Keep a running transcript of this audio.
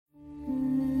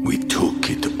We took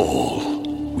it all.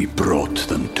 We brought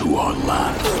them to our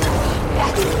land.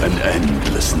 An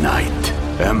endless night,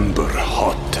 ember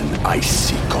hot and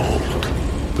icy cold.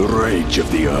 The rage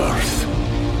of the earth.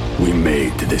 We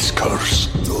made this curse.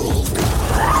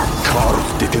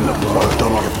 Carved it in the blood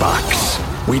on our backs.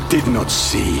 We did not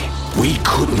see. We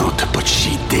could not, but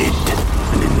she did.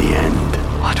 And in the end...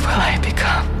 What will I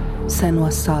become?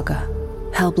 Senua's Saga.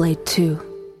 Hellblade 2.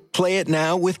 Play it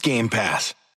now with Game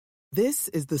Pass. This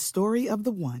is the story of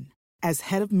the one. As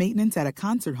head of maintenance at a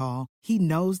concert hall, he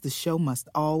knows the show must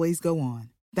always go on.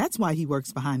 That's why he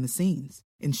works behind the scenes,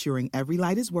 ensuring every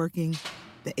light is working,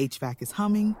 the HVAC is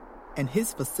humming, and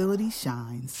his facility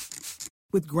shines.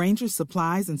 With Grainger's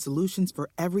supplies and solutions for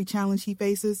every challenge he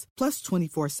faces, plus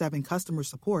 24/7 customer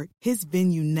support, his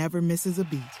venue never misses a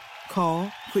beat.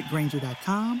 Call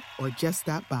quickgrainger.com or just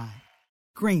stop by.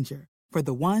 Grainger, for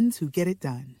the ones who get it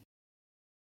done.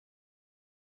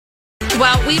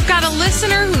 Well, we've got a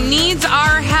listener who needs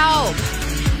our help.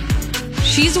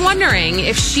 She's wondering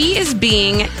if she is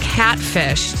being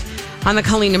catfished on the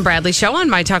Colleen and Bradley Show on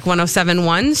My Talk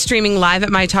 1071, streaming live at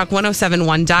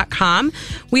MyTalk1071.com.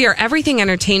 We are Everything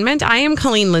Entertainment. I am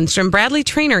Colleen Lindstrom. Bradley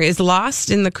Traynor is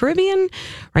lost in the Caribbean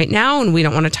right now, and we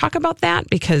don't want to talk about that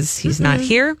because he's not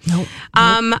here. Nope.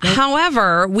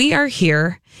 However, we are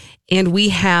here, and we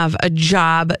have a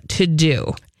job to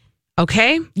do.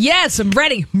 Okay? Yes, I'm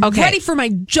ready. Okay. Ready for my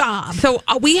job. So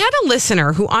we had a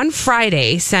listener who on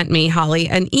Friday sent me, Holly,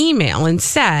 an email and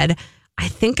said, I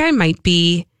think I might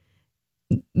be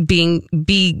being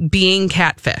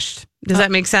catfished. Does that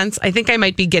make sense? I think I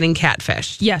might be getting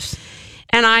catfished. Yes.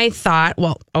 And I thought,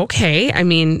 well, okay. I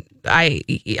mean, I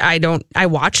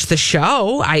watched the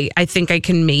show. I think I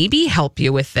can maybe help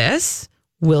you with this.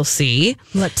 We'll see.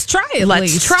 Let's try it.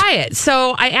 Let's try it.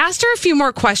 So I asked her a few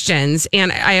more questions,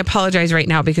 and I apologize right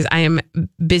now because I am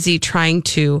busy trying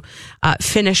to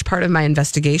finish part of my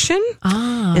investigation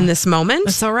in this moment.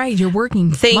 That's all right. You're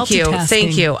working. Thank you.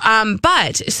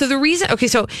 But so the reason, okay,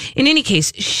 so in any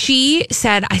case, she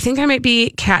said, I think I might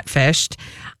be catfished.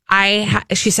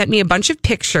 She sent me a bunch of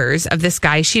pictures of this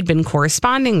guy she'd been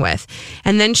corresponding with.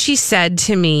 And then she said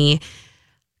to me,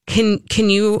 Can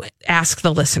you ask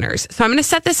the listeners? So I'm going to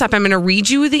set this up. I'm going to read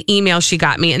you the email she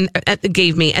gave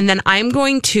me, and then I'm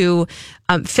going to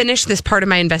finish this part of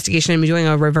my investigation. I'm doing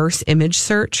a reverse image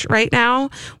search right now,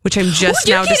 which I'm just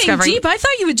now discovering. Deep. I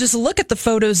thought you would just look at the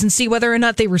photos and see whether or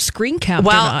not they were screen capped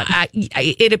or not.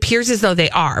 It appears as though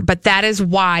they are, but that is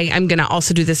why I'm going to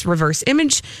also do this reverse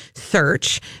image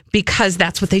search, because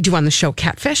that's what they do on the show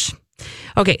Catfish.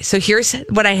 Okay, so here's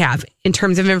what I have in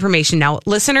terms of information. Now,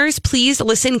 listeners, please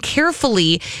listen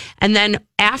carefully. And then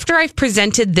after I've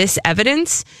presented this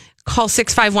evidence, call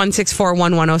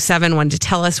 651-641-1071 to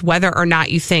tell us whether or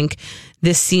not you think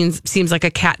this seems like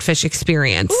a catfish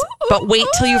experience. But wait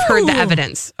till you've heard the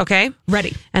evidence, okay?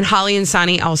 Ready. And Holly and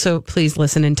Sonny, also please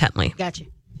listen intently. Gotcha.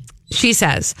 She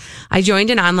says, I joined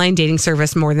an online dating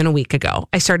service more than a week ago.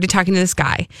 I started talking to this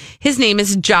guy. His name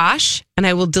is Josh, and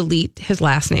I will delete his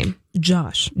last name.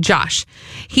 Josh.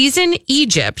 He's in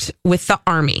Egypt with the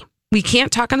army. We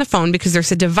can't talk on the phone because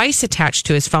there's a device attached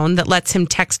to his phone that lets him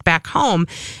text back home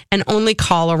and only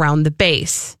call around the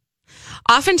base.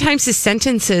 Oftentimes his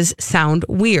sentences sound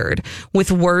weird,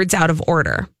 with words out of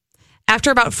order.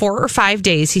 After about 4 or 5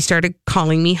 days, he started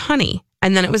calling me honey.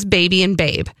 And then it was baby and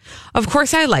babe. Of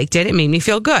course, I liked it. It made me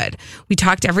feel good. We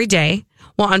talked every day.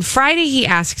 Well, on Friday, he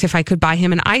asked if I could buy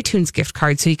him an iTunes gift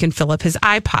card so he can fill up his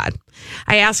iPod.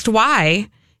 I asked why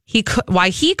he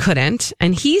couldn't,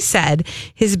 and he said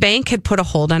his bank had put a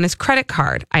hold on his credit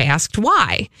card. I asked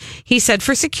why. He said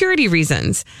for security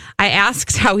reasons. I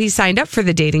asked how he signed up for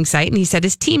the dating site, and he said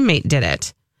his teammate did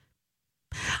it.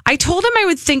 I told him I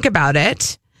would think about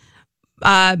it.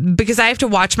 Because I have to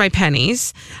watch my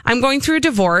pennies. I'm going through a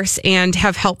divorce and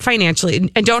have help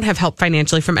financially and don't have help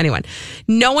financially from anyone.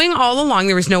 Knowing all along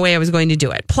there was no way I was going to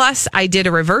do it. Plus, I did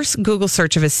a reverse Google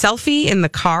search of his selfie in the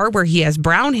car where he has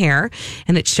brown hair,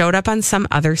 and it showed up on some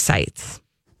other sites.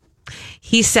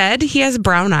 He said he has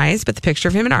brown eyes, but the picture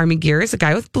of him in army gear is a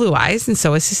guy with blue eyes, and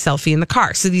so is his selfie in the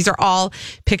car. So these are all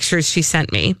pictures she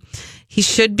sent me. He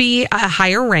should be a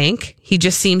higher rank. He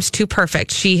just seems too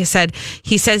perfect. She said,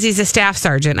 he says he's a staff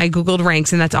sergeant. I Googled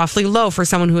ranks, and that's awfully low for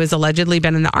someone who has allegedly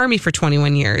been in the Army for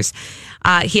 21 years.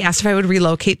 He asked if I would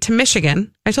relocate to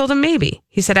Michigan. I told him maybe.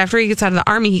 He said after he gets out of the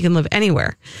Army, he can live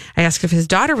anywhere. I asked if his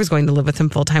daughter was going to live with him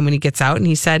full time when he gets out, and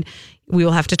he said, we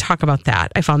will have to talk about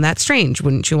that. I found that strange.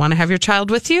 Wouldn't you want to have your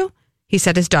child with you? He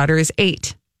said his daughter is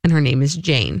 8, and her name is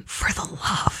Jane. For the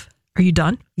love. Are you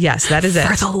done? Yes, that is it.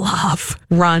 For the love.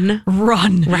 Run.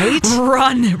 Right?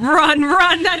 Run.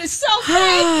 That is so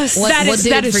fake.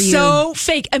 That is so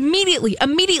fake.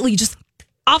 Immediately, just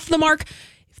off the mark.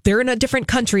 If they're in a different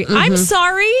country, I'm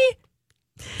sorry.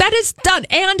 That is done.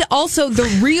 And also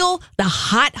the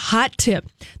hot tip.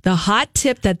 The hot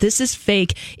tip that this is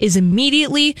fake is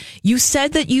immediately you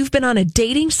said that you've been on a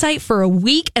dating site for a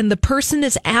week and the person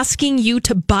is asking you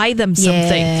to buy them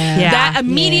something. Yeah. That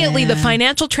immediately the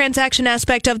financial transaction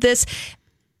aspect of this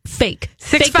fake.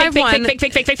 651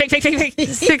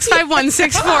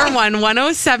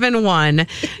 641-641-1071.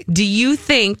 Do you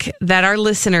think that our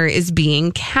listener is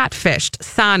being catfished?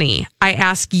 Sani, I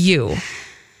ask you.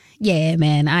 Yeah,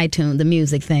 man, iTunes, the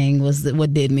music thing was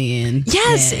what did me in.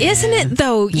 Yes, isn't it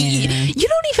though? Yeah. You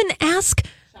don't even ask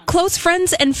close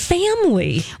friends and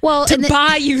family to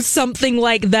buy you something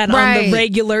like that on the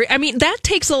regular. I mean, that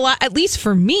takes a lot, at least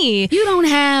for me. You don't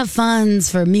have funds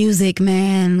for music,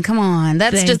 man. Come on.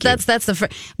 That's the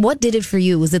what did it for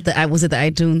you? Was it the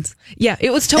iTunes? Yeah,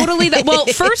 it was totally that. Well,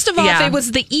 first of all, it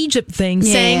was the Egypt thing,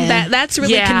 saying that's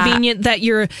really convenient that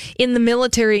you're in the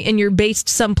military and you're based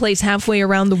someplace halfway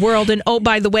around the world. And oh,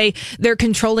 by the way, they're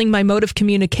controlling my mode of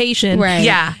communication. Right.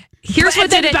 Yeah. Here's what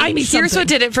did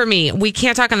it for me. We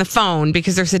can't talk on the phone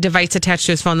because there's a device attached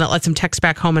to his phone that lets him text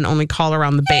back home and only call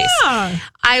around the base. Yeah.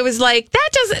 I was like, that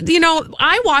doesn't,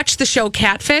 I watched the show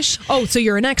Catfish. Oh, so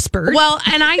you're an expert. Well,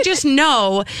 and I just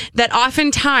know that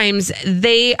oftentimes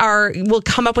will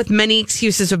come up with many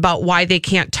excuses about why they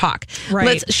can't talk.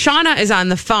 Right. Shauna is on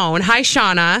the phone. Hi,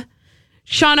 Shauna.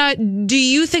 Shauna, do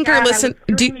you think our listen?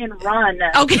 Run.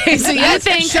 Okay, so you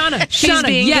think she's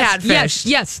being catfished?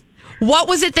 Yes. What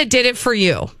was it that did it for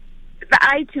you? The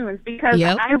iTunes, because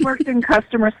I worked in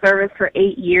customer service for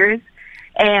 8 years,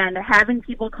 and having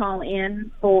people call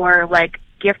in for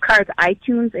gift cards,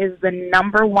 iTunes is the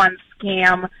number one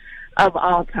scam of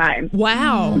all time.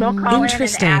 Wow. They'll call in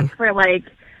and ask for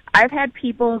I've had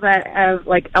people that have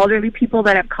elderly people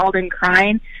that have called in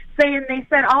crying, saying they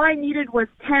said all I needed was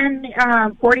 10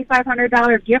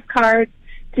 $4,500 gift cards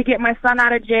to get my son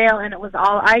out of jail, and it was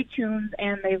all iTunes,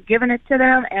 and they've given it to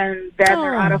them, and then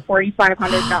they're out of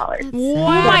 $4,500. Oh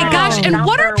my gosh! And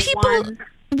what are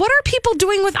people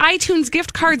doing with iTunes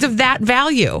gift cards of that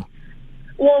value?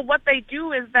 Well, what they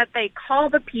do is that they call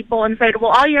the people and say,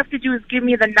 well, all you have to do is give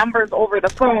me the numbers over the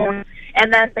phone,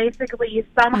 and then basically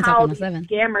somehow these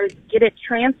scammers get it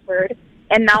transferred,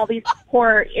 and now these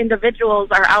poor individuals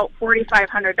are out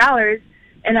 $4,500.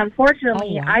 And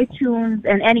unfortunately, iTunes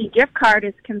and any gift card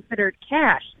is considered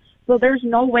cash. So there's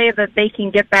no way that they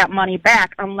can get that money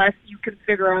back unless you can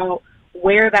figure out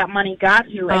where that money got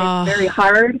to. And it's very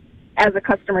hard as a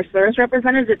customer service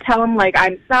representative to tell them,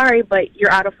 I'm sorry, but you're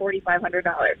out of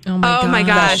 $4,500. Oh my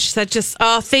gosh. That just,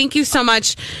 thank you so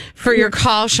much for your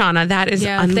call, Shauna. That is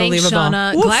unbelievable. Thanks,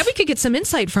 Shauna. Oof. Glad we could get some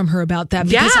insight from her about that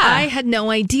because I had no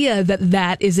idea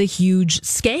that is a huge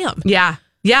scam. Yeah.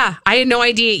 Yeah, I had no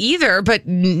idea either, but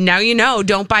now you know,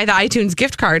 don't buy the iTunes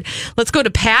gift card. Let's go to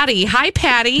Patty. Hi,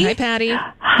 Patty. Hi, Patty.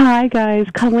 Hi, guys.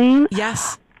 Colleen?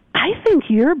 Yes. I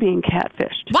think you're being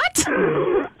catfished. What?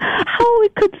 How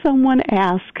could someone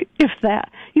ask if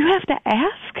that? You have to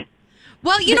ask?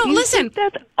 Well, listen.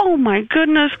 Oh my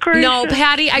goodness gracious. No,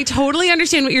 Patty, I totally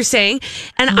understand what you're saying.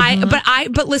 And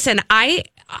but listen, I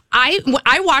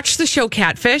watch the show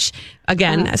Catfish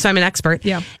again, so I'm an expert.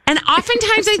 Yeah. And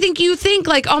oftentimes I think you think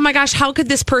oh my gosh, how could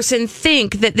this person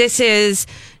think that this is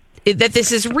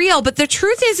real? But the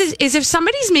truth is if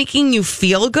somebody's making you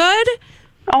feel good,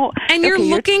 and you're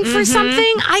looking for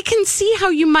something, I can see how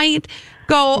you might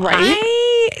go,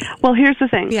 Well, here's the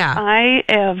thing. Yeah. I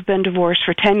have been divorced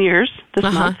for 10 years this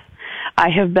month. I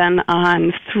have been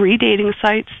on 3 dating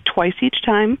sites twice each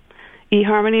time.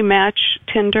 eHarmony, Match,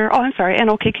 Tinder, and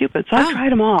OkCupid. So I've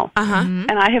tried them all.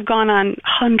 And I have gone on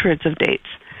hundreds of dates.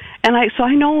 And so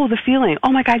I know the feeling.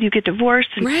 Oh my God, you get divorced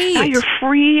and now you're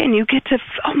free and you get to,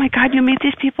 oh my God, you meet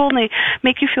these people and they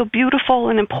make you feel beautiful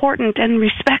and important and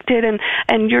respected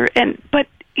but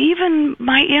even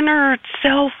my inner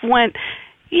self went,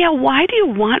 why do you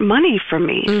want money from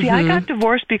me? See, I got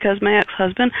divorced because my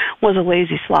ex-husband was a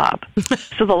lazy slob.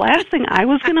 So the last thing I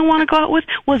was going to want to go out with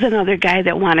was another guy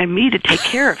that wanted me to take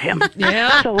care of him.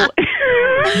 Yeah. So,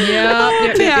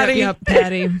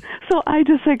 Patty. So I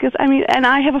just think and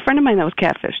I have a friend of mine that was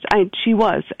catfished. She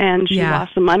was, and she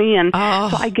lost the money, and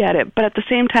so I get it. But at the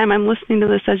same time, I'm listening to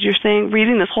this as you're saying,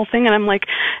 reading this whole thing, and I'm like,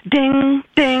 ding,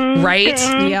 ding, right?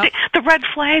 Ding, ding. The red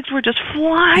flags were just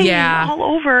flying all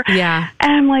over. Yeah.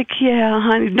 And I'm like,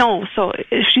 honey, no. So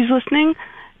if she's listening,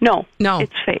 No,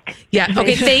 it's fake. Yeah.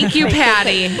 Okay. Thank you,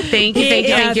 Patty. Thank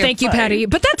you, Patty.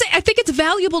 But I think it's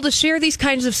valuable to share these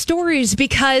kinds of stories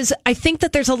because I think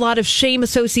that there's a lot of shame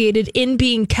associated in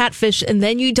being catfished, and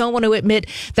then you don't want to admit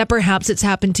that perhaps it's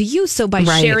happened to you. So by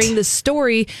sharing the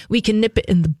story, we can nip it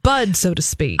in the bud, so to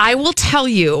speak. I will tell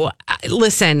you.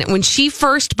 Listen, when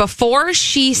before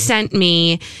she sent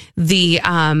me the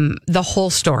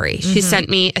whole story, she sent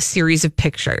me a series of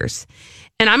pictures,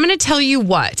 and I'm going to tell you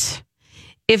what.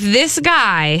 If this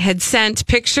guy had sent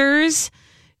pictures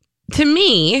to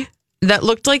me that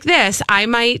looked like this, I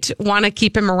might want to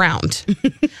keep him around.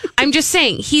 I'm just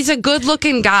saying, he's a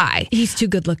good-looking guy. He's too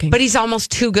good-looking. But he's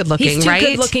almost too good-looking, right? He's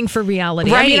too good-looking for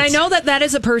reality. Right. I mean, I know that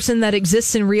is a person that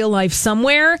exists in real life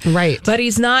somewhere. Right. But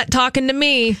he's not talking to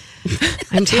me.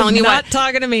 I'm telling you what. Not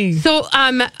talking to me. So,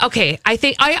 okay,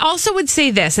 I also would say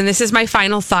this, and this is my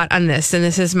final thought on this, and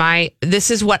this is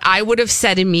what I would have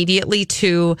said immediately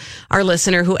to our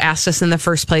listener who asked us in the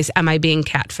first place, am I being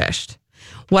catfished?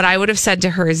 What I would have said to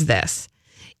her is this.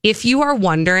 If you are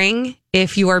wondering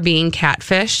if you are being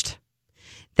catfished,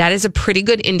 that is a pretty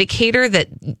good indicator that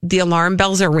the alarm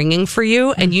bells are ringing for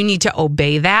you and you need to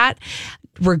obey that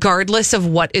regardless of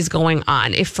what is going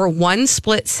on. If for one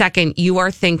split second you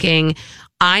are thinking,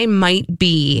 I might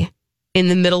be in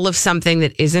the middle of something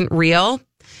that isn't real,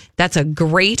 that's a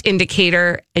great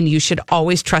indicator, and you should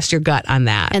always trust your gut on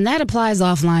that. And that applies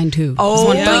offline, too.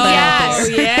 Oh, yes.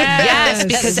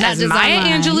 Because as Maya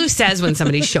Angelou says, when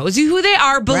somebody shows you who they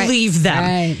are, believe them.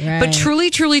 Right. But truly,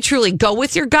 truly, truly, go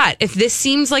with your gut. If this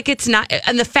seems like it's not,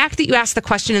 and the fact that you asked the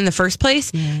question in the first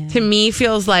place, to me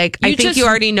feels like I think you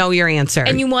already know your answer.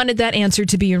 And you wanted that answer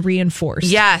to be reinforced.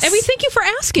 Yes. And we thank you for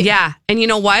asking. Yeah. And you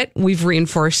know what? We've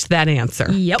reinforced that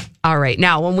answer. Yep. All right.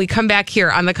 Now, when we come back here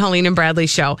on the Colleen and Bradley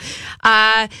Show,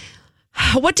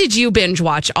 what did you binge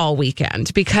watch all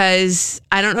weekend? Because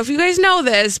I don't know if you guys know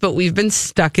this, but we've been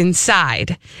stuck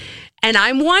inside. And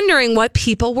I'm wondering what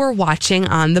people were watching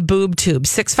on the boob tube.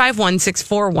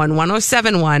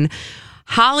 651-641-1071.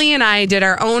 Holly and I did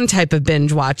our own type of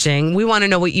binge watching. We want to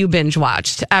know what you binge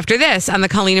watched. After this, on the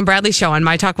Colleen and Bradley Show on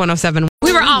My Talk 107.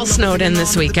 We were all snowed in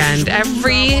this weekend.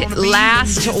 Every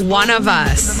last one of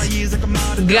us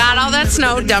got all that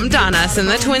snow dumped on us in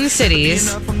the Twin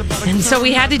Cities. And so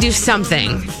we had to do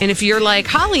something. And if you're like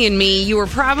Holly and me, you were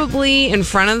probably in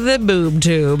front of the boob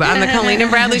tube on the Colleen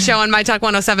and Bradley Show on My Talk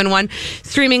 1071.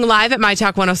 Streaming live at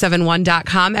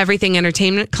MyTalk1071.com. Everything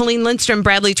Entertainment. Colleen Lindstrom,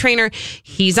 Bradley Trainer.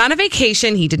 He's on a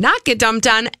vacation. He did not get dumped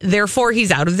on. Therefore,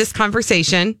 he's out of this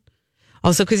conversation.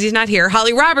 Also because he's not here.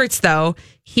 Holly Roberts, though,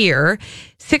 here.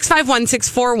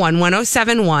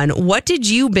 651-641-1071. What did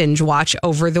you binge watch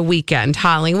over the weekend?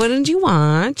 Holly, what did you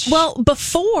watch? Well,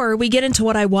 before we get into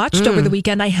what I watched over the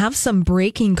weekend, I have some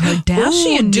breaking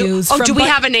Kardashian news. Do we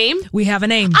have a name? We have a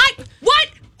name. What?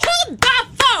 Hold the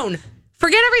phone.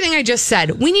 Forget everything I just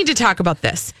said. We need to talk about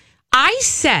this. I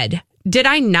said, did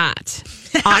I not,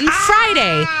 on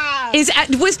Friday...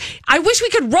 I wish we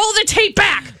could roll the tape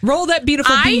back. Roll that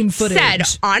beautiful bean footage. I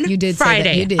said on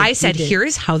Friday, I said,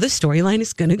 here's how the storyline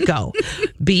is going to go.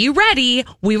 Be ready.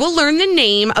 We will learn the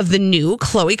name of the new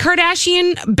Khloe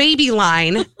Kardashian baby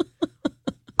line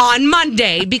on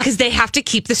Monday because they have to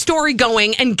keep the story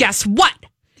going. And guess what?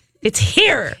 It's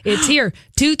here. It's here.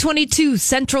 2:22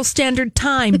 Central Standard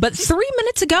Time. But 3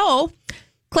 minutes ago,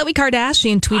 Khloe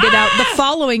Kardashian tweeted out the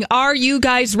following. Are you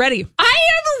guys ready? I am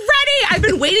ready. I've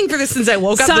been waiting for this since I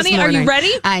woke up this morning. Sonny, are you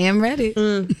ready? I am ready.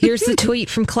 Here's the tweet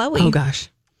from Khloe. Oh, gosh.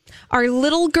 Our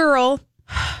little girl,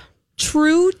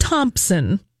 True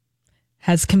Thompson,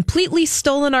 has completely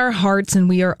stolen our hearts and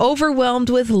we are overwhelmed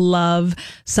with love.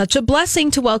 Such a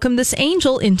blessing to welcome this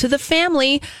angel into the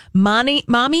family. Mommy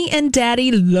and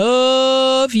Daddy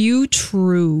love you,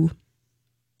 True.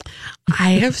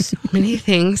 I have so many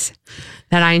things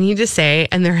that I need to say,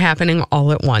 and they're happening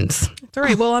all at once. All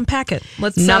right, well, unpack it.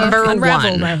 Let's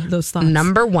unravel those thoughts.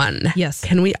 Number one. Yes.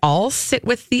 Can we all sit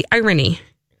with the irony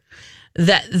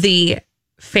that the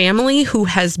family who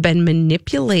has been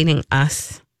manipulating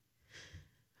us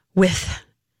with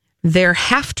their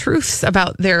half-truths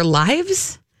about their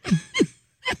lives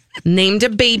named a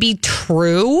baby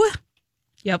True?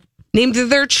 Yep. Named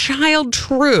their child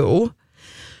True.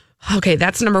 Okay,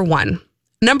 that's number one.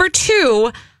 Number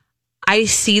two, I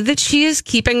see that she is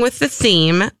keeping with the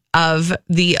theme of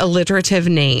the alliterative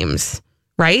names,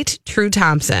 right? True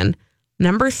Thompson.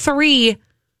 Number three,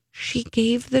 she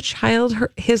gave the child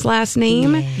his last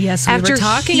name. Yes, we were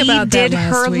talking about that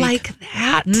last her week. like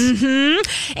that.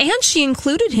 Mm-hmm. And she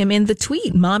included him in the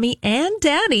tweet. Mommy and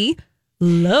Daddy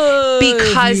love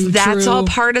because you, that's True. all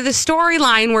part of the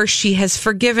storyline where she has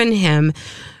forgiven him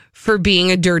for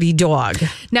being a dirty dog.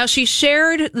 Now, she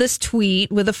shared this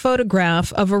tweet with a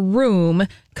photograph of a room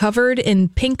covered in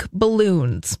pink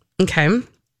balloons. Okay.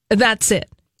 That's it.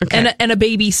 Okay. And a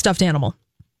baby stuffed animal.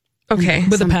 Okay.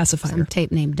 With a pacifier. Some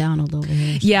tape named Donald over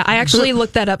here. Yeah, I actually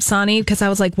looked that up, Sonny, because I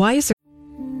was like, why is there...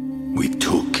 We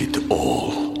took it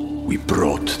all. We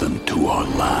brought them to our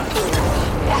land.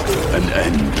 An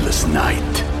endless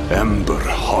night, ember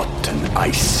hot and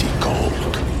icy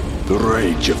cold. The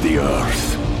rage of the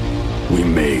earth. We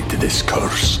made this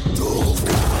curse.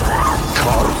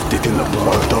 Carved it in the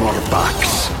blood on our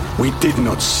backs. We did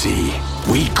not see.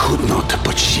 We could not,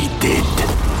 but she did.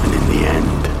 And in the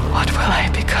end, what will I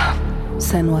become?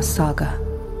 Senua's Saga.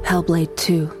 Hellblade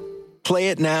 2. Play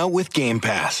it now with Game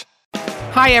Pass.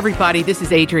 Hi, everybody. This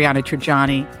is Adriana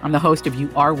Trajani. I'm the host of You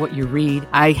Are What You Read.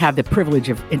 I have the privilege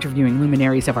of interviewing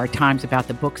luminaries of our times about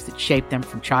the books that shaped them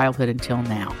from childhood until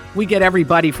now. We get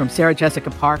everybody from Sarah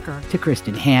Jessica Parker to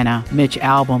Kristen Hanna, Mitch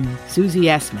Albom, Susie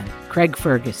Essman, Craig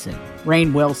Ferguson,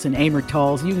 Rainn Wilson, Amor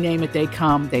Tolls, you name it, they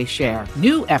come, they share.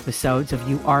 New episodes of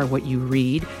You Are What You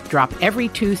Read drop every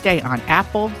Tuesday on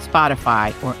Apple,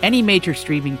 Spotify, or any major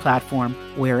streaming platform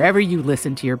wherever you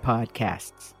listen to your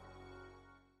podcasts.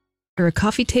 A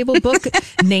coffee table book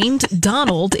named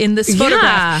Donald in this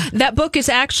photograph. That book is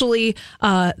actually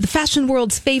the fashion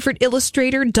world's favorite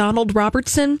illustrator, Donald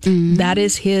Robertson. Mm-hmm. That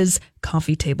is his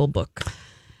coffee table book.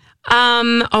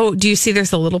 Do you see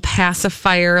there's a little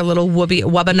pacifier, a little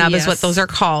wubba nub is what those are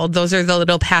called. Those are the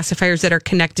little pacifiers that are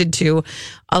connected to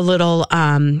a little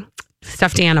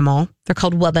stuffed animal. They're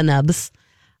called wubba nubs.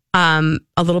 A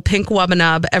little pink wubba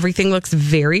nub. Everything looks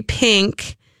very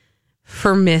pink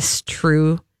for Miss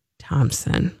True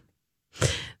Thompson.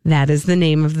 That is the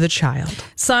name of the child.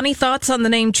 Sonny, thoughts on the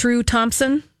name True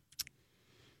Thompson?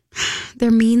 They're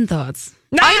mean thoughts.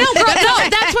 I know, girl. No,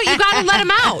 that's what you got to let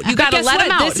them out. You got to let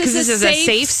them out because this is a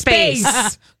safe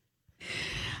space.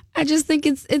 I just think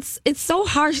it's so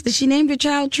harsh that she named her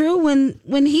child True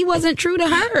when he wasn't true to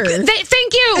her.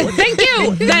 Thank you.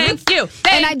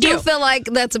 And I do feel like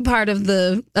that's a part of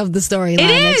the storyline.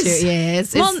 It is.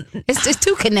 It's just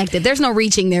too connected. There's no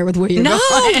reaching there with where you're going.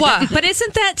 But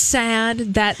isn't that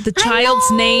sad that the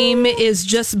child's name is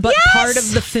just part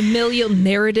of the familial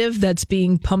narrative that's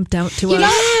being pumped out to us?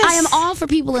 I am all for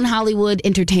people in Hollywood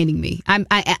entertaining me.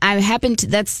 I happen to.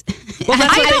 That's what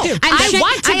they do. I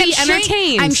want to be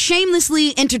entertained. I'm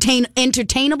shamelessly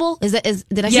entertainable. Did I say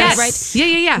that right?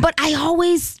 Yeah. But I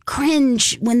always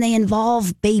cringe when they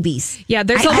involve babies. Yeah,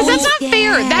 there's that's not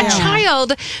fair. That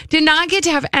child did not get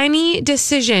to have any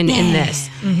decision in this.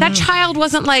 Mm-hmm. That child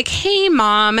wasn't like, hey,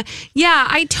 Mom,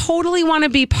 I totally want to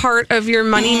be part of your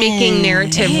money-making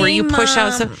narrative where you push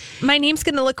out some... My name's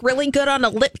going to look really good on a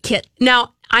lip kit.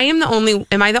 Now, am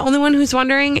I the only one who's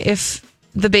wondering if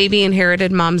the baby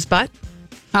inherited Mom's butt?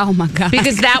 Oh, my God.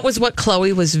 Because that was what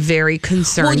Chloe was very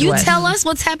concerned with. Well, you tell us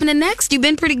what's happening next. You've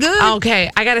been pretty good. Okay,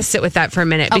 I got to sit with that for a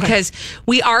minute because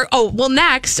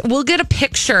next we'll get a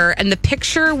picture and the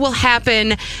picture will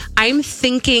happen, I'm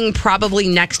thinking probably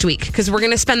next week because we're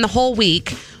going to spend the whole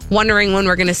week wondering when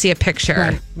we're going to see a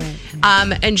picture. Right.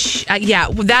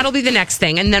 That'll be the next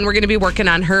thing. And then we're going to be working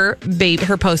on her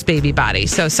post-baby body.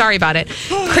 So sorry about it.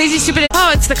 Crazy, stupid.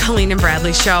 Oh, it's the Colleen and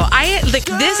Bradley show. I've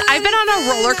been on a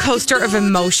roller coaster of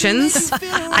emotions.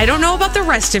 I don't know about the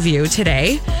rest of you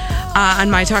today.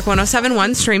 On My Talk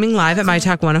 107.1, streaming live at My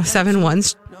Talk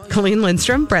 107.1's Colleen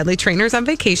Lindstrom. Bradley Trainor's on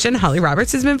vacation. Holly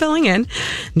Roberts has been filling in.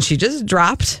 And she just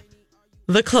dropped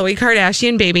the Khloe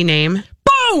Kardashian baby name.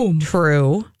 Boom!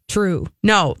 True.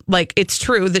 No, it's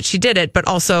true that she did it, but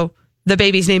also the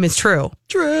baby's name is True.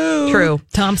 True.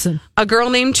 Thompson. A girl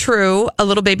named True, a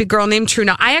little baby girl named True.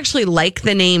 Now, I actually like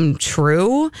the name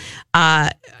True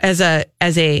as a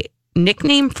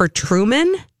nickname for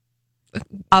Truman.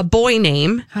 A boy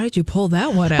name. How did you pull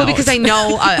that one out? Well, because I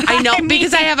know,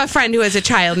 because I have a friend who has a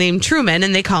child named Truman,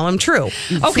 and they call him True.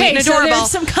 Okay, so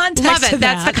there's some context. Love it. To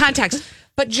That's the context.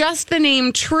 But just the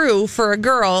name True for a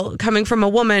girl coming from a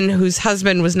woman whose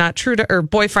husband was not true to her,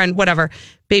 boyfriend, whatever,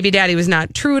 baby daddy was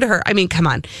not true to her. I mean, come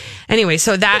on. Anyway,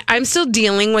 so that I'm still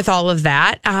dealing with all of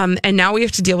that. And now we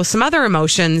have to deal with some other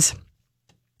emotions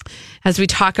as we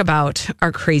talk about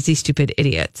our crazy, stupid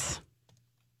idiots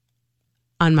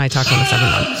on My Talk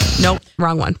 107.1. Nope,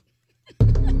 wrong one.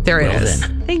 There it is.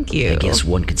 Then, thank you. I guess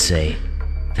one could say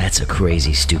that's a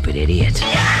crazy, stupid idiot.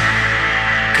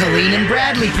 Colleen and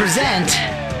Bradley present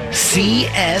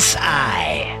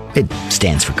CSI. It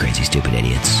stands for Crazy Stupid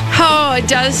Idiots. Oh, it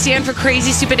does stand for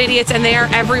Crazy Stupid Idiots, and they are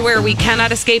everywhere. We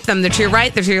cannot escape them. They're to your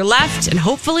right, they're to your left, and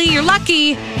hopefully you're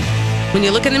lucky. When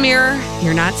you look in the mirror,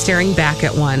 you're not staring back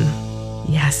at one.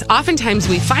 Yes. Oftentimes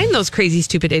we find those crazy,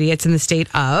 stupid idiots in the state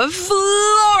of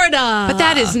Florida. But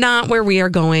that is not where we are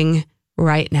going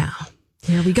right now.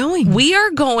 Where are we going? We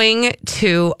are going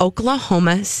to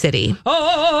Oklahoma City.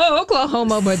 Oh,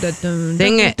 Oklahoma.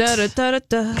 Sing it.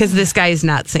 Because this guy is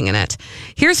not singing it.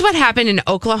 Here's what happened in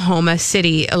Oklahoma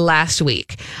City last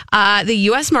week. The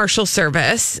U.S. Marshal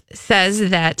Service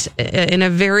says that in a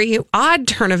very odd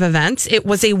turn of events, it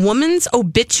was a woman's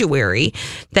obituary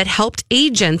that helped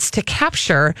agents to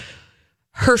capture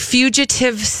her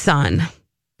fugitive son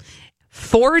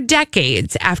 4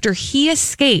 decades after he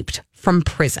escaped from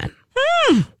prison.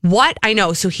 What? I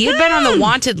know. So he had been on the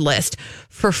wanted list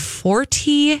for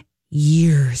 40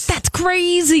 years. That's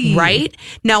crazy. Right?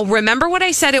 Now, remember what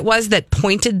I said it was that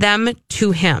pointed them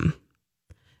to him?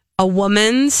 A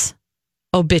woman's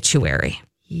obituary.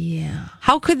 Yeah.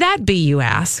 How could that be, you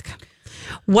ask?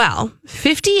 Well,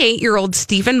 58-year-old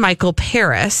Stephen Michael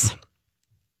Paris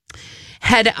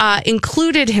had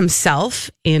included himself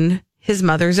in his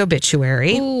mother's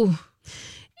obituary. Ooh.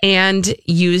 And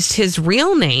used his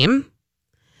real name,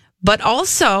 but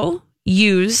also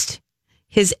used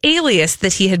his alias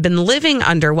that he had been living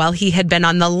under while he had been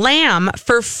on the lam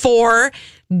for 4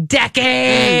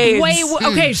 decades. Wait,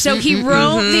 okay, so he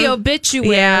wrote the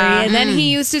obituary and then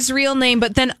he used his real name,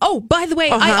 but then, oh, by the way,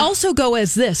 I also go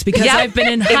as this because I've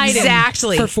been in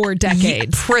hiding for 4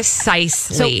 decades.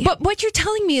 Precisely. So, but what you're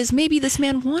telling me is maybe this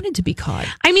man wanted to be caught.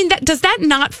 I mean, does that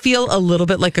not feel a little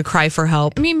bit like a cry for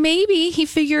help? I mean, maybe he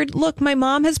figured, look, my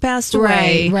mom has passed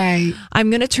away. Right. I'm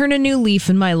going to turn a new leaf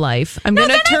in my life. I'm going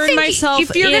to turn myself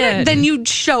if you're in. Then you'd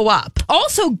show up.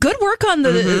 Also, good work on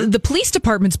the police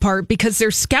department's part because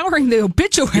they're scouring the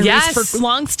obituaries for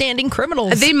long-standing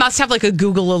criminals. They must have like a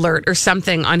Google alert or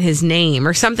something on his name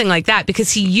or something like that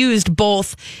because he used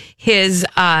both his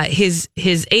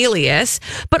alias,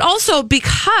 but also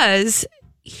because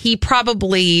he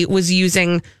probably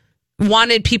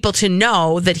wanted people to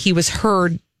know that he was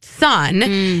her son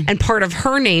and part of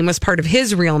her name was part of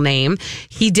his real name.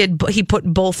 He put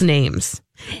both names.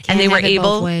 And they were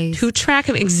able to track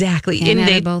him exactly.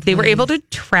 They were able to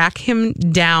track him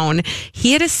down.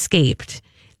 He had escaped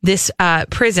this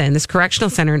prison, this correctional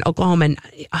center in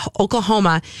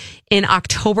Oklahoma in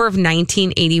October of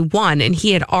 1981. And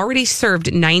he had already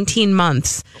served 19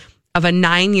 months of a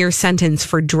 9-year sentence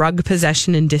for drug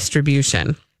possession and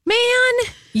distribution. Man,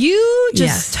 you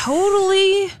just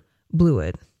totally blew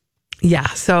it. Yeah,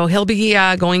 so he'll be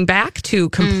going back to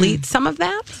complete some of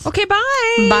that. Okay,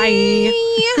 bye. Bye.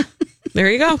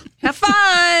 There you go. Have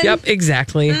fun. Yep,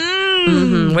 exactly.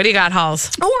 What do you got,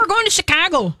 Halls? Oh, we're going to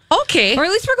Chicago. Okay. Or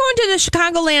at least we're going to the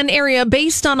Chicagoland area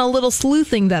based on a little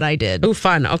sleuthing that I did. Oh,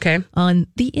 fun. Okay. On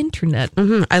the internet.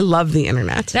 I love the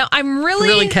internet. Now, I'm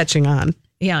really catching on.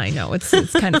 Yeah, I know. It's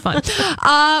kind of fun.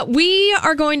 We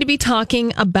are going to be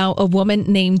talking about a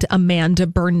woman named Amanda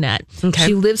Burnett. Okay.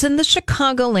 She lives in the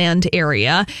Chicagoland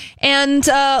area. And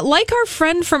like our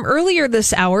friend from earlier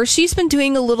this hour, she's been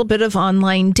doing a little bit of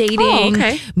online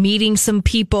dating, meeting some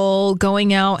people,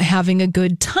 going out, having a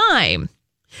good time.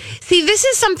 See, this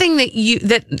is something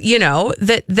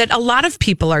that a lot of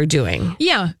people are doing.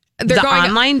 Yeah. They're going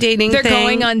online dating. They're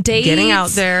going on dates. Getting out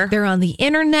there. They're on the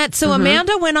internet. So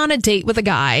Amanda went on a date with a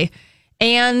guy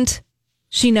and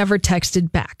she never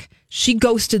texted back. She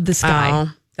ghosted this guy.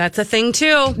 Oh, that's a thing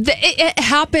too. It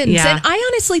happens. Yeah. And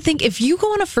I honestly think if you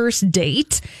go on a first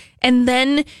date and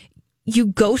then you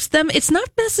ghost them, it's not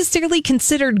necessarily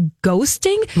considered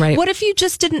ghosting. Right. What if you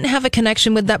just didn't have a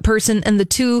connection with that person and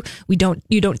you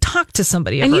don't talk to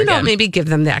somebody and ever you don't again? maybe give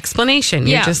them the explanation.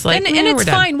 You're just like, and it's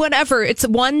fine, whatever. It's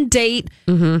one date,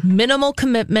 minimal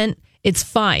commitment. It's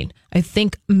fine. I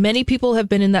think many people have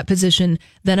been in that position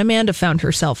that Amanda found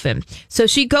herself in. So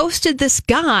she ghosted this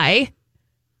guy,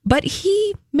 but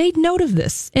he made note of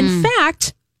this. In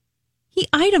fact, he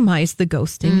itemized the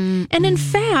ghosting. And in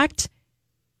fact,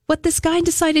 what this guy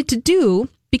decided to do,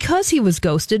 because he was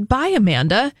ghosted by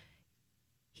Amanda,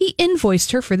 he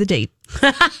invoiced her for the date.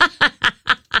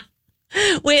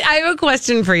 Wait, I have a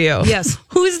question for you. Yes.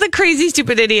 Who's the crazy,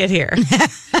 stupid idiot here?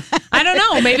 I don't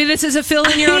know. Maybe this is a fill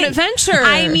in your own adventure.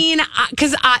 I mean,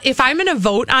 because if I'm going to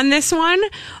vote on this one,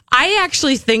 I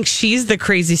actually think she's the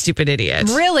crazy, stupid idiot.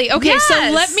 Really? Okay, Yes. so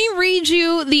let me read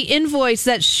you the invoice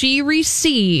that she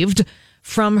received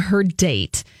from her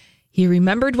date. He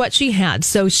remembered what she had.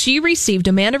 So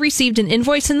Amanda received an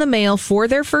invoice in the mail for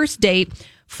their first date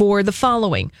for the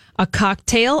following: a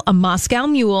cocktail, a Moscow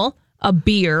Mule, a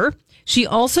beer. She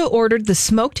also ordered the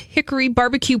smoked hickory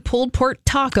barbecue pulled pork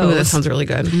tacos. Oh, that sounds really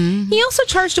good. He also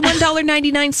charged a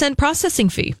 $1.99 processing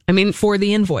fee. I mean, for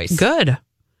the invoice. Good.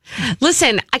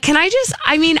 Listen, can I just,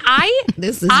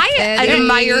 I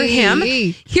admire him.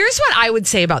 Here's what I would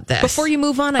say about this. Before you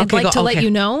move on, I'd like to let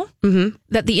you know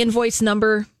that the invoice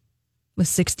number was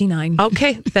 69.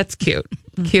 Okay, that's cute.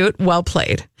 Cute, well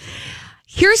played.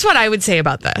 Here's what I would say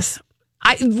about this.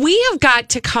 We have got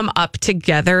to come up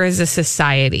together as a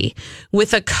society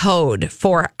with a code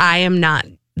for I am not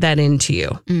that into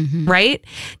you, right?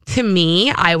 To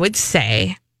me, I would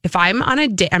say if I'm on a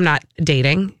date, I'm not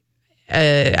dating,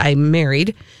 I'm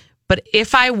married, but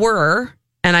if I were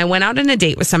and I went out on a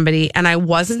date with somebody and I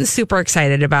wasn't super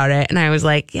excited about it and I was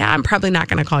like, yeah, I'm probably not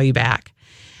going to call you back.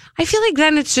 I feel like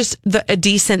then it's just a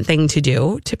decent thing to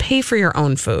do to pay for your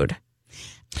own food.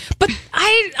 But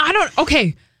I don't,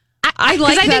 okay. I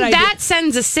like that. I think idea. that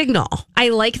sends a signal. I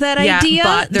like that idea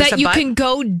that you can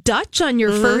go Dutch on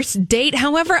your first date.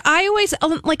 However, I always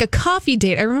like a coffee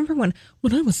date. I remember when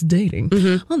I was dating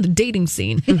on the dating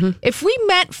scene. If we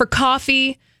met for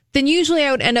coffee, then usually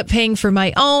I would end up paying for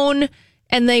my own,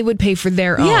 and they would pay for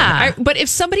their own. Yeah. But if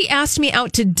somebody asked me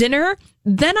out to dinner,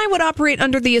 then I would operate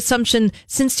under the assumption,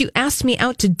 since you asked me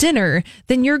out to dinner,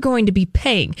 then you're going to be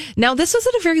paying. Now, this was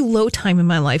at a very low time in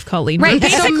my life, Colleen. Right.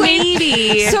 So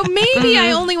maybe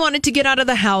I only wanted to get out of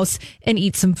the house and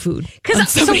eat some food.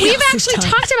 So we've actually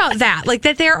talked about that, like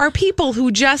that there are people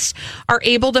who just are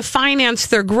able to finance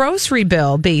their grocery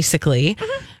bill, basically,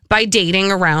 by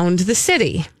dating around the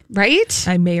city. Right?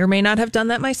 I may or may not have done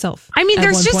that myself. I mean,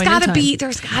 there's got to be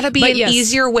an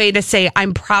easier way to say,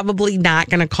 I'm probably not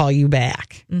going to call you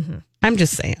back. I'm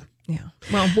just saying. Yeah.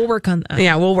 Well, we'll work on that.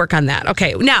 Yeah, we'll work on that.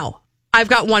 Okay. Now, I've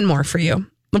got one more for you.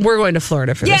 We're going to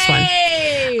Florida for this one.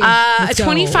 A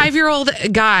 25-year-old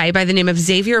guy by the name of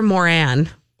Xavier Moran,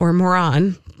 when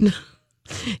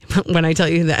I tell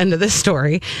you the end of this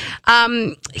story,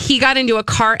 he got into a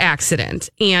car accident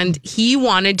and he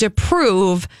wanted to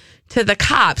prove to the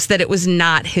cops that it was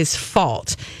not his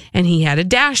fault. And he had a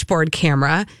dashboard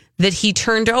camera that he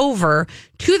turned over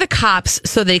to the cops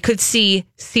so they could see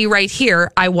right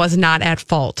here, I was not at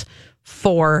fault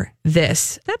for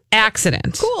this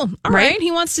accident. Cool. All right.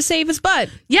 He wants to save his butt.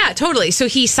 Yeah, totally. So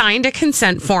he signed a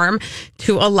consent form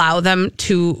to allow them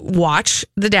to watch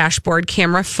the dashboard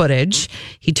camera footage.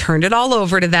 He turned it all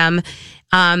over to them.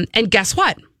 And guess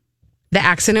what? The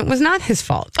accident was not his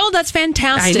fault. Oh, that's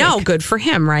fantastic. I know. Good for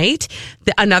him, right?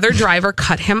 Another driver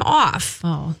cut him off.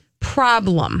 Oh.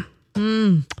 Problem.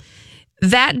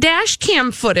 That dash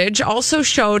cam footage also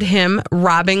showed him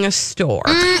robbing a store.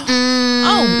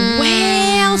 Oh,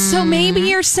 well, so maybe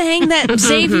you're saying that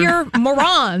Xavier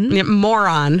Moran. Yeah,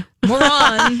 moron.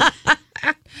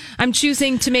 I'm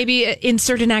choosing to maybe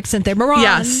insert an accent there. Moran.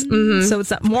 Yes. So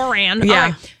it's not Moran.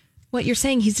 Yeah. Right. What you're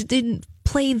saying, he didn't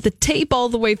play the tape all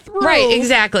the way through. Right,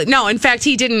 exactly. No, in fact,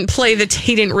 he didn't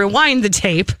he didn't rewind the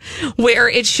tape where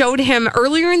it showed him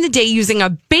earlier in the day using a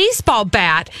baseball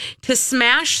bat to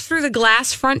smash through the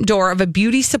glass front door of a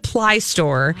beauty supply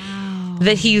store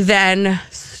that he then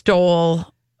stole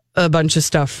a bunch of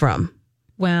stuff from.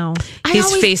 Wow.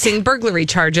 He's facing burglary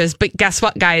charges, but guess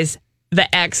what, guys?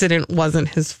 The accident wasn't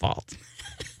his fault.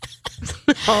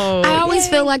 I always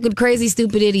feel like with crazy,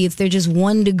 stupid idiots, they're just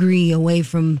 1 degree away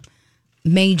from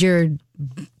major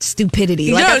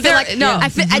stupidity. Like, I feel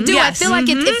like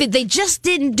if they just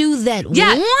didn't do that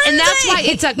and that's why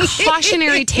it's a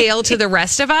cautionary tale to the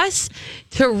rest of us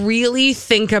to really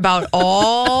think about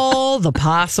all the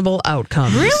possible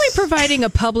outcomes. Really providing a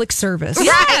public service.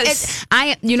 Yes.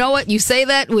 You know what? You say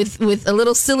that with a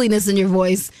little silliness in your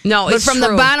voice. No, but it's from true.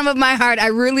 the bottom of my heart, I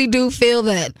really do feel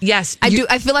that. Yes. I do.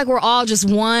 I feel like we're all just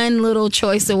one little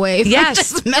choice away from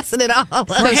just messing it all up.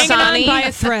 We're hanging on by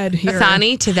a thread here.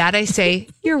 Thani, to that I say,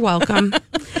 you're welcome.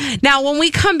 Now, when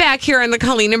we come back here on the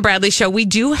Colleen and Bradley Show, we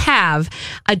do have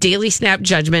a Daily Snap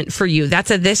judgment for you.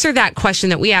 That's a this or that question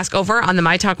that we ask over on the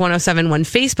My Talk 1071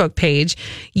 Facebook page.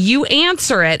 You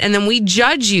answer it, and then we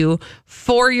judge you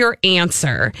for your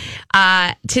answer.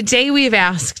 Today, we've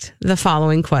asked the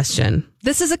following question.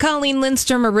 This is a Colleen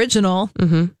Lindstrom original.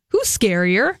 Who's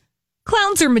scarier,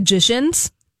 clowns or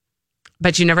magicians?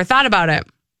 Bet you never thought about it.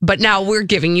 But now we're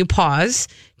giving you pause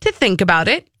to think about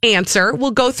it, answer. We'll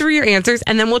go through your answers,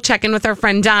 and then we'll check in with our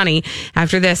friend Donnie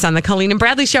after this on the Colleen and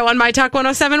Bradley Show on My Talk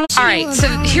 1071. All right, so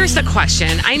here's the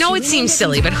question. I know it seems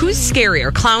silly, but who's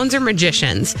scarier, clowns or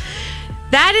magicians?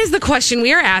 That is the question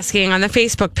we are asking on the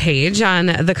Facebook page on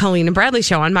the Colleen and Bradley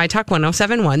Show on My Talk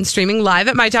 1071, streaming live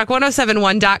at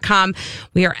MyTalk1071.com.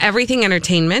 We are everything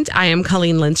entertainment. I am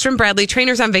Colleen Lindstrom. Bradley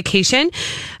Trainer's on vacation,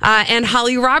 and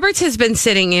Holly Roberts has been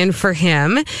sitting in for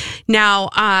him. Now,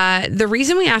 the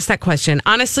reason we asked that question,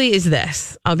 honestly, is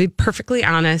this. I'll be perfectly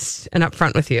honest and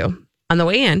upfront with you. On the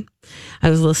way in, I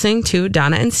was listening to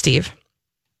Donna and Steve,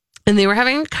 and they were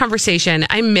having a conversation.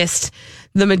 I missed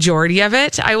the majority of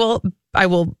it. I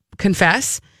will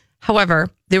confess. However,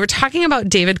 they were talking about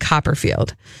David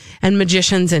Copperfield and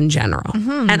magicians in general.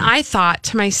 And I thought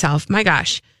to myself, my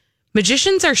gosh,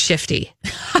 magicians are shifty.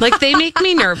 Like, they make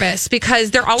me nervous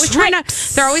because they're always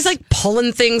they're always like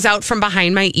pulling things out from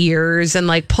behind my ears and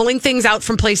like pulling things out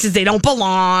from places they don't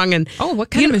belong. And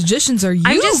what kind of magicians are you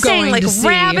I'm just going saying, like, to see?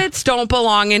 rabbits don't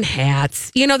belong in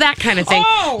hats. You know, that kind of thing.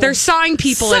 They're sawing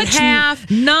people in half.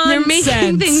 Nonsense. They're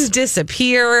making things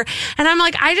disappear. And I'm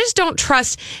like, I just don't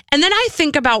trust. And then I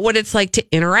think about what it's like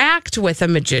to interact with a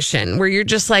magician where you're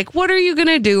just like, what are you going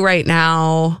to do right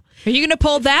now? Are you going to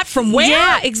pull that from where?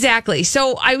 Yeah, exactly.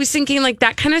 So I was thinking, like,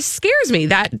 that kind of scares me.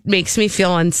 That makes me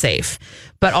feel unsafe.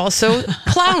 But also,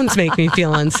 clowns make me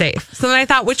feel unsafe. So then I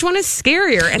thought, which one is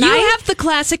scarier? And you have the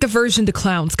classic aversion to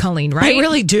clowns, Colleen, right? I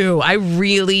really do. I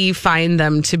really find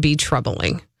them to be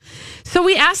troubling. So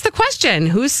we asked the question,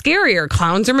 who's scarier,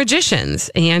 clowns or magicians?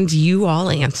 And you all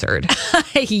answered.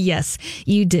 Yes,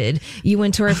 you did. You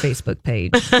went to our Facebook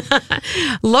page.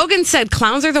 Logan said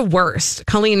clowns are the worst.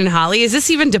 Colleen and Holly, is this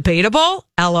even debatable?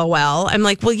 LOL. I'm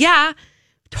like, well, yeah,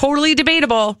 totally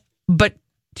debatable. But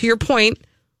to your point,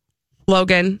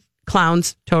 Logan,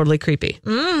 clowns, totally creepy.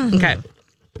 Okay.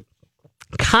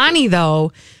 Connie,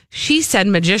 though, she said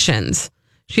magicians.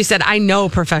 She said, I know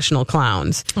professional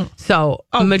clowns. So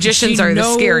magicians are the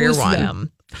scarier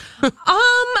one.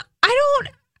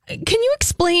 Can you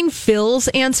explain Phil's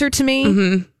answer to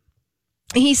me?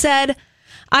 He said,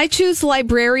 I choose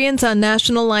librarians on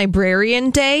National Librarian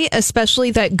Day,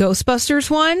 especially that Ghostbusters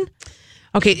one.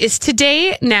 Okay, is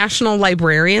today National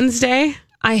Librarians Day?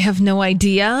 I have no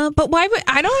idea, but why would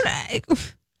I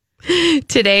don't.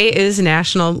 Today is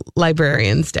National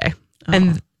Librarians Day.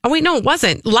 And oh, wait, no, it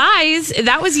wasn't. Lies.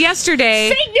 That was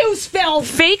yesterday. Fake news, Phil.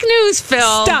 Fake news,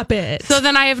 Phil. Stop it. So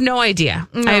then I have no idea.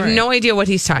 I have no idea what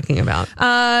he's talking about.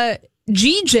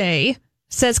 GJ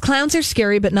says clowns are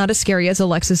scary, but not as scary as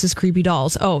Alexis's creepy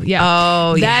dolls. Oh,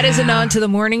 yeah. That is a nod to the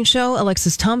morning show.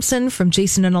 Alexis Thompson from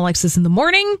Jason and Alexis in the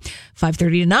Morning,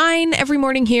 5:30 to 9 every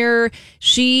morning here.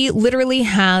 She literally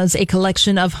has a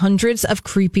collection of hundreds of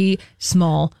creepy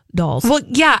small dolls. Well,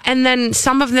 yeah, and then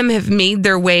some of them have made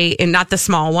their way in, not the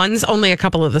small ones, only a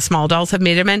couple of the small dolls have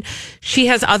made them in. She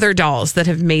has other dolls that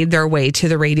have made their way to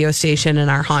the radio station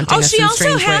and are haunting us in strange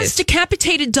ways. She also has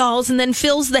decapitated dolls and then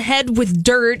fills the head with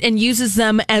dirt and uses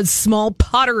them as small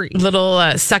pottery.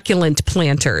 Little succulent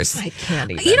planters. I can't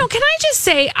even. You know, can I just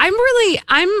say,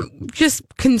 I'm just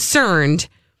concerned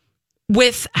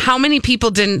with how many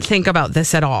people didn't think about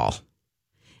this at all.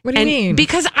 What do you mean?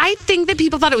 Because I think that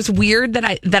people thought it was weird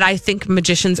that I think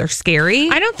magicians are scary.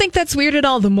 I don't think that's weird at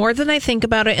all. The more that I think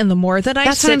about it and the more that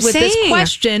I sit with this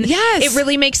question, it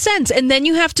really makes sense. And then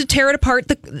you have to tear it apart,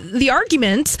 the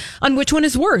arguments on which one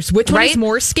is worse, which one is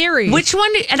more scary. Which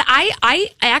one? And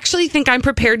I actually think I'm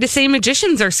prepared to say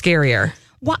magicians are scarier.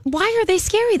 Why are they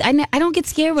scary? I don't get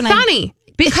scared when Funny,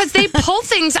 because they pull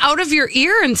things out of your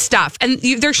ear and stuff, and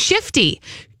they're shifty.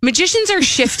 Magicians are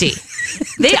shifty.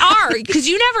 They are, because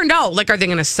you never know. Like, are they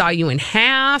going to saw you in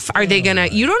half? Are they going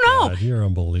to? You don't know. God, you're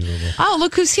unbelievable. Oh,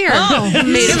 look who's here.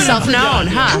 Made himself known,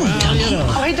 huh?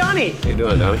 Oh, hey, Donnie. How you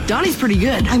doing, Donnie? Donnie's pretty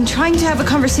good. I'm trying to have a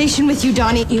conversation with you,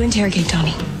 Donnie. You interrogate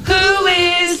Donnie. Who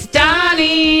is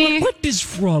Donnie? What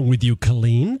is wrong with you,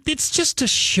 Colleen? It's just a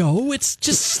show. It's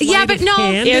just sleight but of no.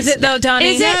 hand. Is it though, Donnie?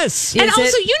 Is it? Yes. And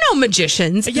also, you know,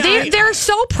 magicians. Yeah, they're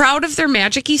so proud of their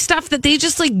magic-y stuff that they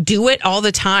just like do it all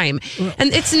the time.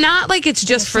 And it's not like it's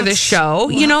just for the show.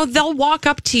 You know, they'll walk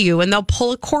up to you and they'll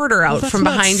pull a quarter out from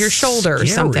behind your shoulder or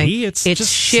something. It's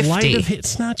just shifty.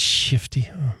 It's not shifty.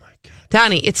 Oh my God,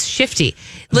 Donnie, it's shifty.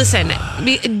 Listen,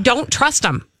 don't trust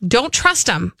them. Don't trust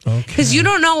them because you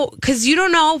don't know. Because you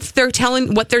don't know if they're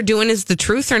telling what they're doing is the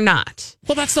truth or not.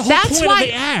 Well, that's the whole point of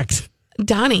the act.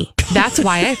 Donnie, that's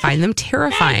why I find them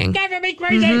terrifying.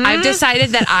 I've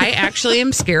decided that I actually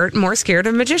am more scared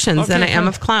of magicians than I am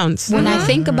of clowns. When I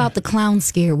think about the clown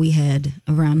scare we had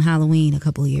around Halloween a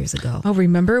couple of years ago. Oh,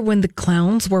 remember when the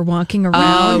clowns were walking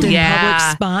around in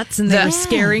public spots and they were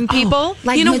scaring people?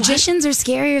 Like, magicians are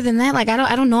scarier than that. Like,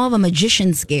 I don't know of a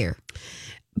magician scare.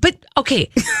 But okay,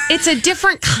 it's a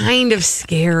different kind of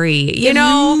scary, you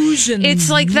know. It's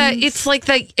like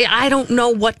the I don't know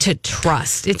what to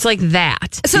trust. It's like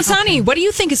that. So, Sonny, what do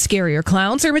you think is scarier,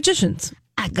 clowns or magicians?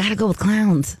 I gotta go with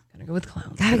clowns. Gotta go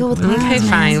with clowns. Okay,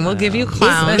 fine. We'll give you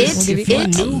clowns. If you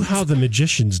knew how the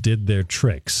magicians did their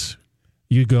tricks,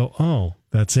 you'd go, "Oh,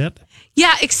 that's it."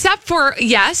 Yeah, except for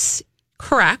yes,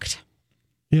 correct.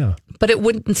 Yeah. But it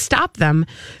wouldn't stop them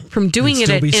from doing it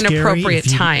at inappropriate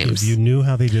times. If you knew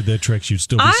how they did their tricks, you'd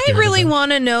still be scared. I really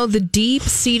want to know the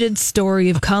deep-seated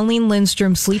story of Colleen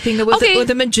Lindstrom sleeping with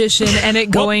a magician and it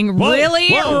going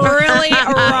really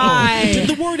awry. Did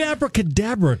the word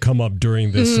abracadabra come up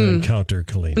during this encounter,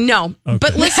 Colleen? No. Okay.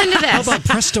 But listen to this. How about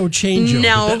presto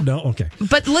changeo? No. Okay.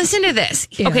 But listen to this.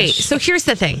 Okay, so here's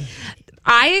the thing.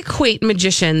 I equate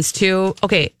magicians to,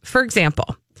 for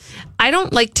example, I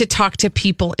don't like to talk to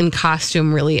people in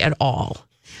costume really at all.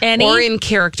 Or in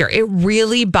character. It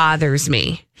really bothers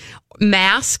me.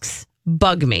 Masks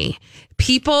bug me.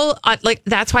 People,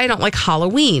 that's why I don't like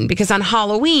Halloween. Because on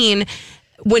Halloween,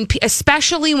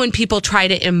 especially when people try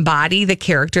to embody the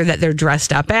character that they're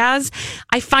dressed up as,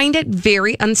 I find it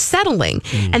very unsettling.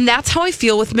 And that's how I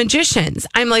feel with magicians.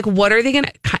 I'm like, what are they going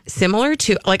to, similar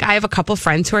to, I have a couple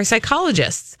friends who are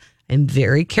psychologists. I'm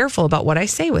very careful about what I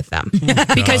say with them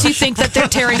because you think that they're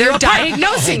tearing you apart.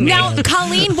 Diagnosing me. Now,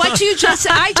 Colleen,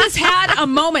 I just had a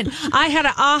moment. I had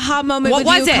an aha moment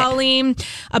with you, Colleen,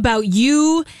 about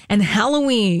you and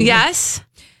Halloween. Yes.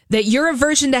 That your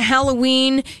aversion to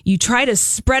Halloween, you try to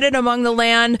spread it among the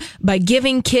land by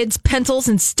giving kids pencils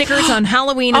and stickers on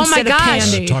Halloween instead of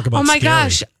candy. Oh my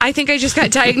gosh. I think I just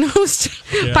got diagnosed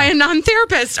by a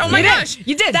non-therapist. Oh my gosh.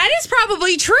 You did. That is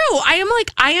probably true. I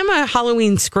am a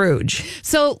Halloween Scrooge.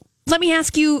 So let me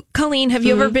ask you, Colleen, have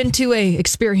you ever been to a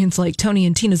experience like Tony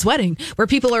and Tina's wedding where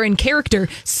people are in character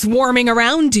swarming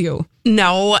around you?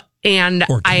 No. And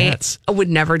I would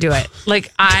never do it.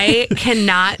 I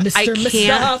cannot.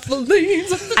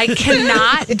 I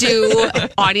cannot do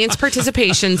audience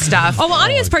participation stuff. Oh,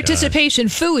 audience participation,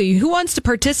 phooey. Who wants to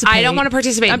participate? I don't want to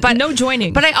participate, but no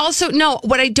joining. But I also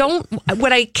what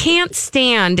I can't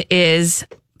stand is.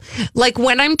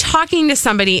 When I'm talking to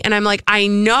somebody and I'm like, I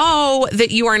know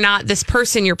that you are not this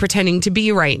person you're pretending to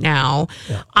be right now.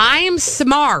 Yeah. I am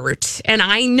smart and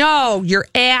I know you're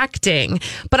acting,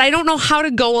 but I don't know how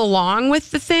to go along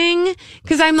with the thing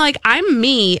because I'm like, I'm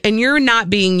me and you're not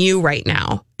being you right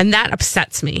now. And that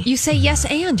upsets me. You say yes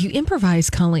and you improvise,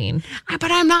 Colleen.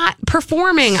 But I'm not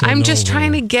performing. I'm just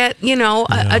trying to get,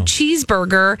 a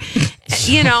cheeseburger,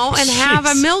 and have a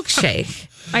milkshake.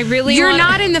 You're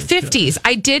not in the 50s.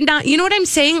 I did not. You know what I'm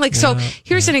saying? So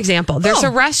here's an example. There's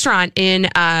a restaurant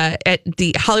at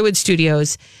the Hollywood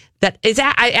Studios that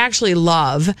I actually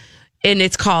love, and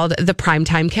it's called the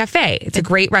Primetime Cafe. It's a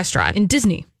great restaurant. In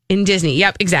Disney.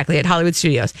 Yep, exactly, at Hollywood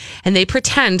Studios. And they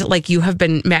pretend like you have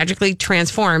been magically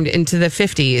transformed into the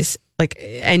 50s.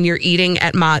 And you're eating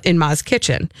in Ma's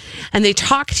kitchen. And they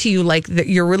talk to you like that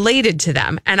you're related to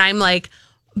them. And I'm like,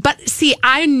 but see,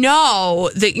 I know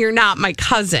that you're not my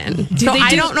cousin.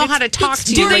 I don't know how to talk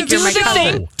to you like you're my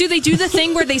cousin. Do they do the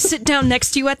thing where they sit down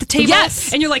next to you at the table?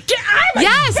 Yes. And you're like,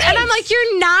 yes. And I'm like,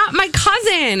 you're not my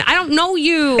cousin. I don't know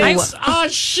you. It's a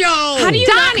show. How do you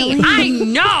Donnie, I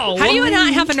know. How do you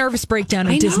not have a nervous breakdown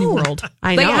in Disney World?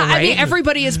 I know, right? I mean,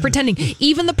 everybody is pretending.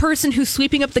 Even the person who's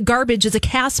sweeping up the garbage is a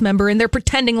cast member, and they're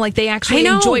pretending like they actually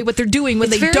enjoy what they're doing when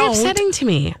they don't. It's very upsetting to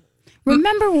me.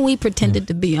 Remember when we pretended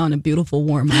to be on a beautiful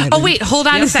warm island? Oh, wait, hold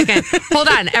on a second. Hold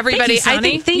on, everybody.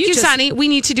 Thank you, Sonny. We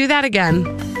need to do that again.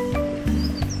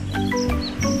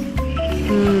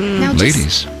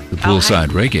 Ladies, the Poolside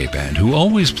Reggae Band, who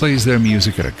always plays their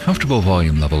music at a comfortable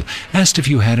volume level, asked if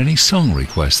you had any song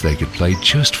requests they could play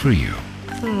just for you.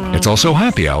 It's also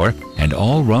happy hour, and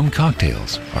all rum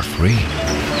cocktails are free.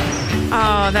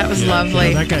 Oh, that was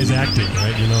lovely. That guy's acting,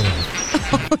 right? You know that.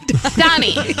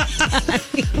 Donnie.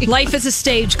 Life is a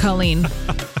stage, Colleen.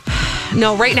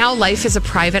 No, right now life is a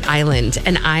private island,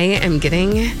 and I am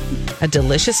getting a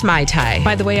delicious Mai Tai.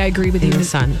 By the way, I agree with you.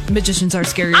 Son. Magicians are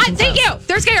scary. Thank you.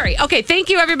 They're scary. Okay, thank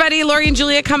you, everybody. Lori and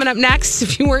Julia coming up next.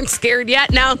 If you weren't scared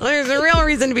yet, now there's a real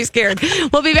reason to be scared.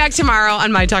 We'll be back tomorrow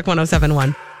on My Talk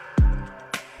 107.1.